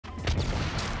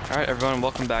Alright everyone,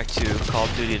 welcome back to Call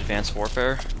of Duty Advanced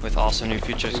Warfare with awesome new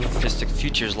futuristic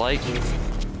features like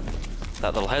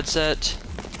that little headset,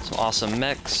 some awesome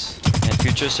mechs, and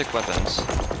futuristic weapons.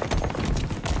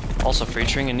 Also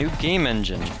featuring a new game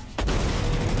engine.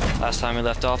 Last time we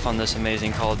left off on this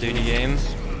amazing Call of Duty game,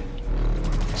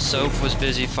 Soap was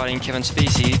busy fighting Kevin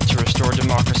Spacey to restore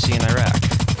democracy in Iraq.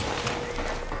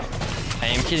 I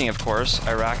am kidding, of course.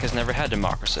 Iraq has never had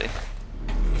democracy.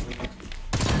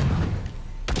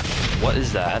 What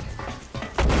is that?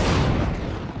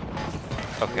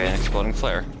 Okay, an exploding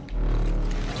flare.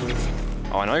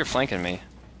 Oh, I know you're flanking me.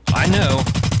 I know!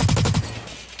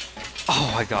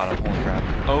 Oh, I got him. Holy crap.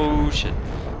 Oh, shit.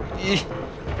 Eeh.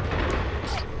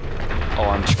 Oh,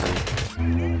 I'm screwed.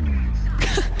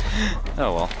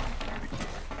 Oh, well.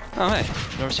 Oh, hey.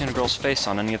 I've never seen a girl's face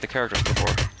on any of the characters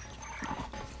before.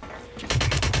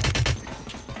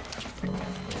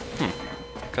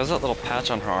 Because that little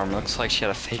patch on her arm looks like she had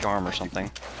a fake arm or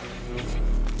something.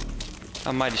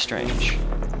 How mighty strange.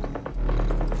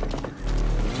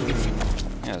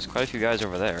 Yeah, there's quite a few guys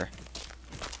over there.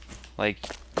 Like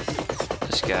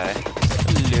this guy.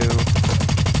 Hello.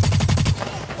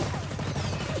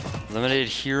 Limited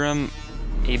Hiram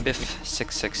Abif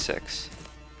 666.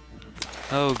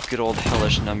 Oh, good old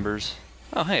hellish numbers.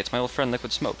 Oh, hey, it's my old friend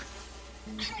Liquid Smoke.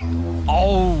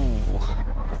 Oh!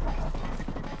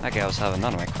 That guy was having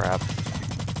none of my crap.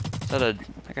 Is that I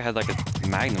think I had like a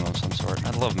Magnum of some sort.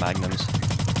 I love Magnums.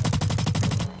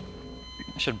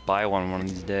 I should buy one of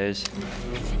these days.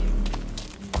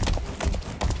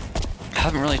 I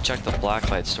haven't really checked the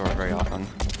Blacklight store very often.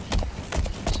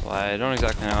 So I don't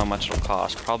exactly know how much it'll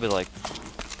cost. Probably like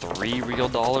 $3 real,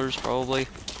 probably.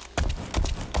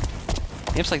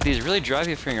 Games like these really drive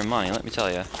you for your money, let me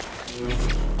tell you.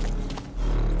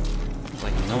 There's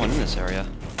like no one in this area.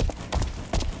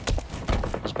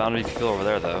 There's bound to be people over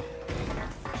there, though.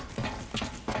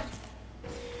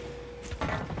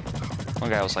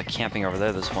 One guy was like camping over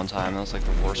there this one time. That was like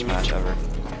the worst match ever.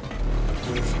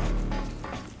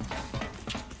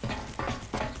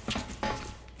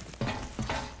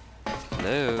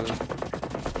 Hello.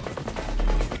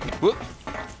 Whoop.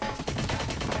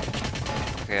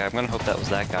 Okay, I'm gonna hope that was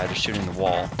that guy just shooting the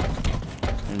wall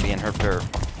and being hurt there.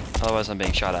 Otherwise, I'm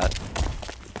being shot at.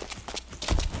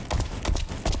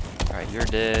 Alright, you're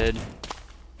dead.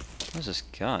 What is this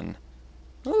gun?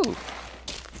 Ooh!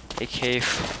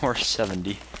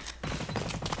 AK-470.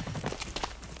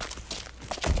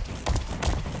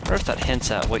 I wonder if that hints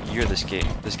at what year this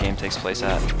game takes place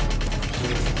at.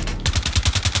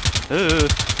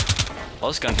 Well,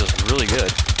 this gun feels really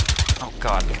good. Oh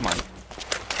god, come on.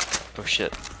 Oh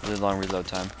shit, really long reload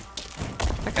time.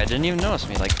 That guy didn't even notice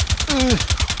me, like...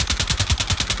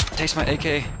 Takes my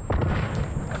AK.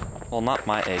 Well, not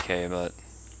my AK, but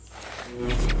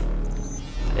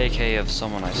the AK of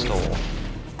someone I stole.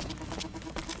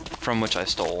 From which I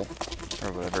stole.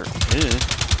 Or whatever.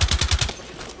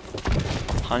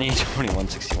 Honey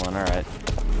 2161, alright.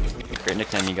 Great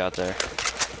nickname you got there.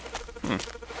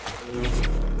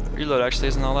 Reload actually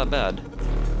isn't all that bad.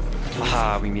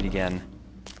 Aha, we meet again.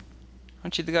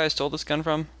 Aren't you the guy I stole this gun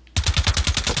from?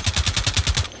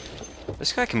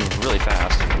 This guy can move really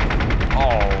fast.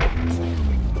 Oh.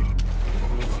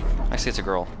 Actually, it's a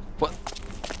girl. What?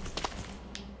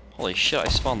 Holy shit, I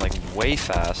spawned like way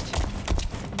fast.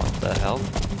 What the hell?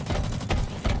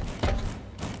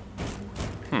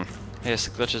 I guess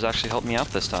the glitches actually helped me out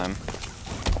this time.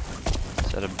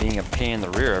 Instead of being a pain in the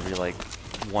rear every like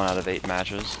 1 out of 8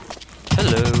 matches.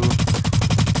 Hello!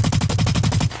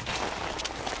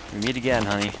 We meet again,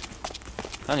 honey.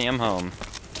 Honey, I'm home.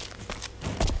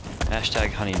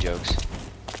 Hashtag honey jokes.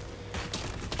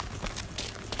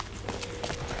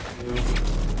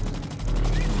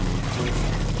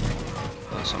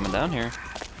 There's someone down here.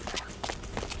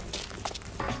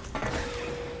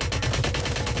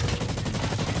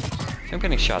 I think I'm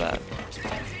getting shot at.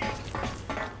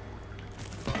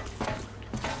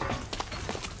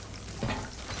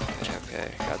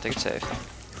 Okay, gotta take it safe.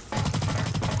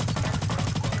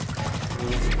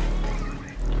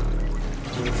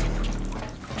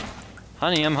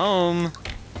 Honey, I'm home!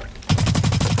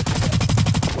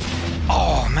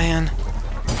 Oh, man!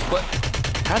 What?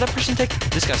 How did that person take...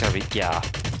 This guy's gotta be... Yeah.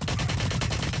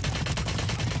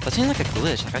 That seemed like a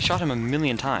glitch. Like, I shot him a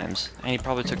million times, and he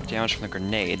probably took damage from the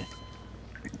grenade.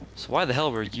 So why the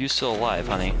hell were you still alive,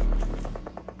 honey?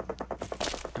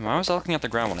 And why was I looking at the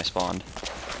ground when I spawned?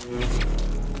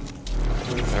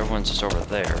 Everyone's just over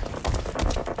there.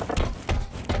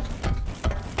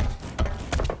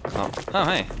 Oh,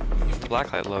 hey! The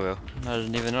Blacklight logo. I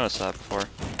didn't even notice that before.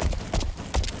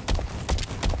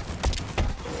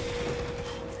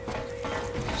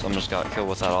 Someone just got killed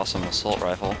with that awesome assault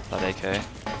rifle, that AK.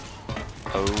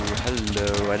 Oh,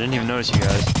 hello. I didn't even notice you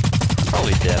guys. I'm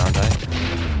probably dead, aren't I?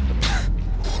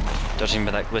 Judging by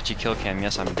that glitchy kill cam,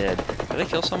 yes, I'm dead. Did I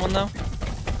kill someone, though?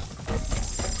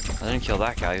 I didn't kill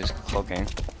that guy who's cloaking.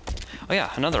 Oh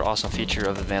yeah, another awesome feature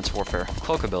of Advanced Warfare.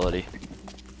 Cloak ability.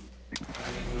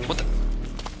 What the?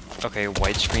 Okay,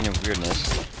 widescreen of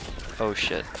weirdness. Oh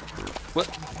shit. What?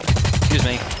 Excuse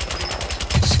me.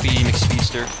 Speedy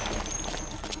McSpeedster.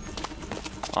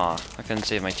 Aw, I couldn't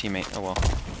save my teammate. Oh well.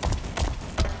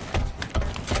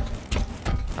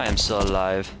 I am still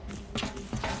alive.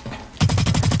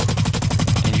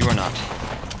 And you are not.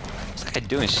 What's that guy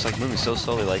doing? He's just like moving so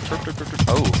slowly, like...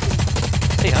 Oh!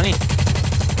 Hey, honey!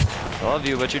 I love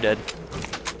you, but you're dead.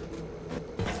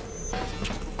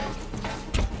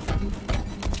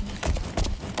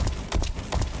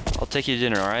 I'll take you to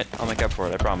dinner, alright? I'll make up for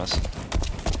it, I promise.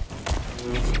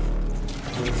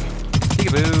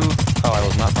 Peekaboo! Oh, I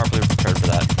was not properly prepared for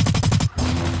that.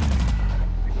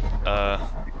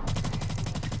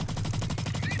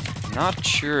 Not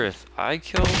sure if I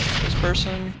killed this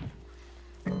person.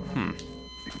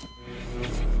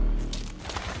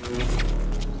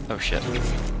 Oh shit.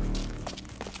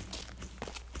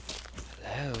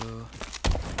 Hello.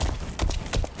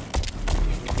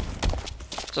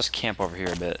 Let's just camp over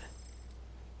here a bit.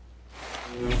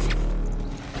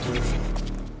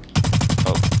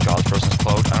 Oh god, this person's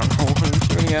cloaked. I don't know where I'm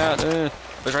shooting at.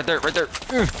 It's right there, right there.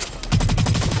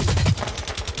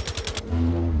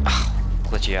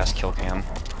 Glitchy ass kill cam.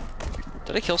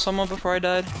 Did I kill someone before I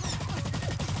died?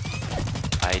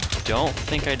 I don't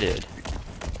think I did.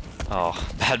 Oh,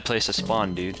 bad place to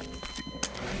spawn, dude.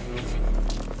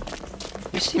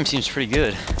 This team seems pretty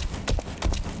good.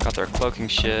 Got their cloaking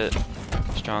shit,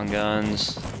 strong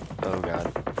guns. Oh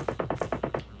god.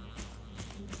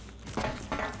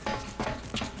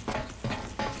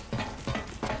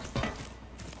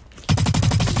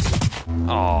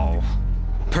 Oh.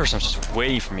 Person's just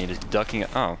waiting for me to ducking.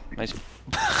 Oh, nice.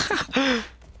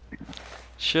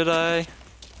 Should I?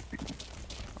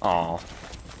 Oh.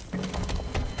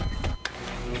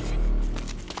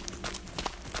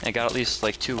 I got at least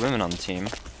like 2 women on the team.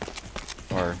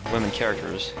 Or women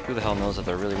characters. Who the hell knows if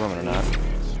they're really women or not?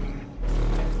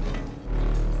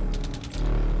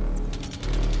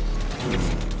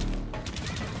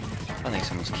 I think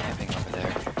someone's camping over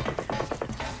there.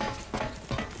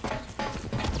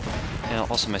 And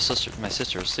also my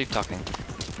sister is sleep talking.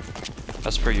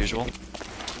 That's per usual.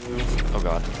 Oh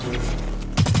god.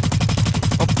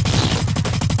 Oh.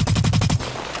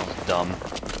 That was dumb.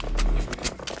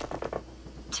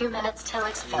 2 minutes till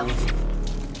exfil.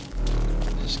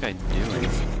 What's this guy doing?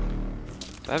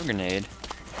 Do I have a grenade?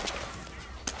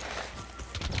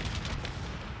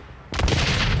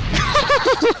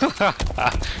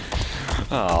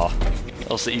 Oh, that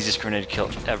was the easiest grenade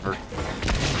kill ever.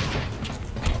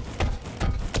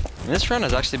 And this run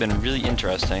has actually been really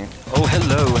interesting. Oh,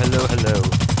 hello, hello, hello.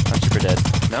 I'm super dead.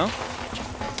 No?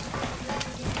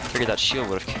 Figured that shield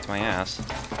would have kicked my ass.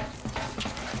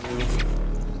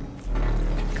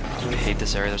 I hate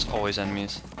this area, there's always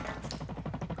enemies.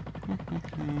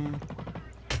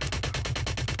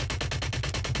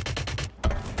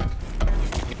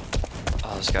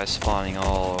 Oh, this guy's spawning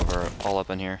all up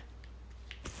in here.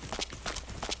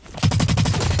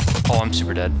 Oh, I'm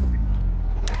super dead.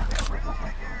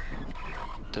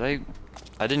 Did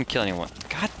I didn't kill anyone.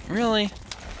 God, really?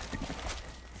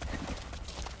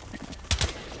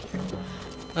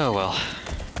 Oh well.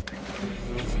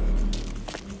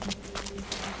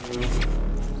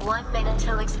 1 minute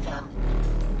till exfil.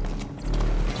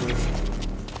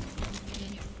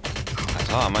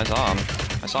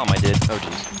 I saw him, I did. Oh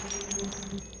jeez.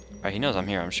 Alright, he knows I'm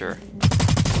here, I'm sure.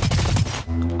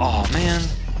 Oh man.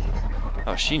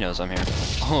 Oh, she knows I'm here.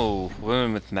 Oh,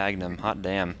 women with Magnum. Hot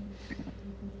damn.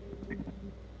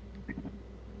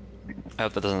 I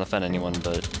hope that doesn't offend anyone,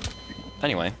 but...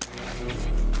 Anyway.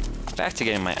 Back to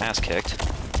getting my ass kicked.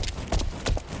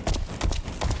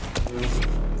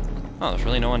 Oh, there's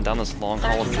really no one down this long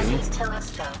hall of doom.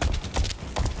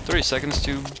 30 seconds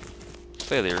to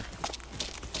failure.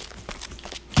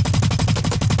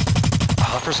 Oh,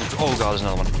 that person... Oh god, there's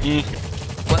another one.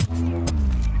 What?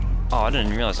 Oh, I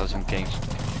didn't realize I was getting...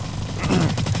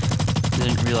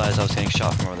 didn't realize I was getting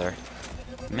shot from over there.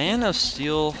 Man of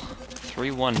Steel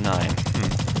 319.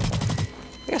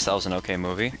 I guess that was an okay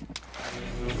movie.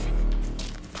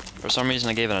 For some reason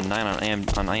I gave it a 9 on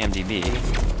IMDb.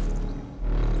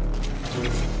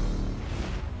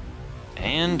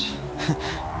 And...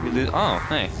 we lose... Oh,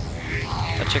 hey.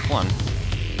 That chick won.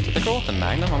 Did the girl with the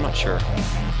Magnum? I'm not sure.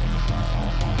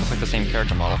 Looks like the same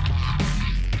character model.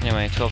 Anyway,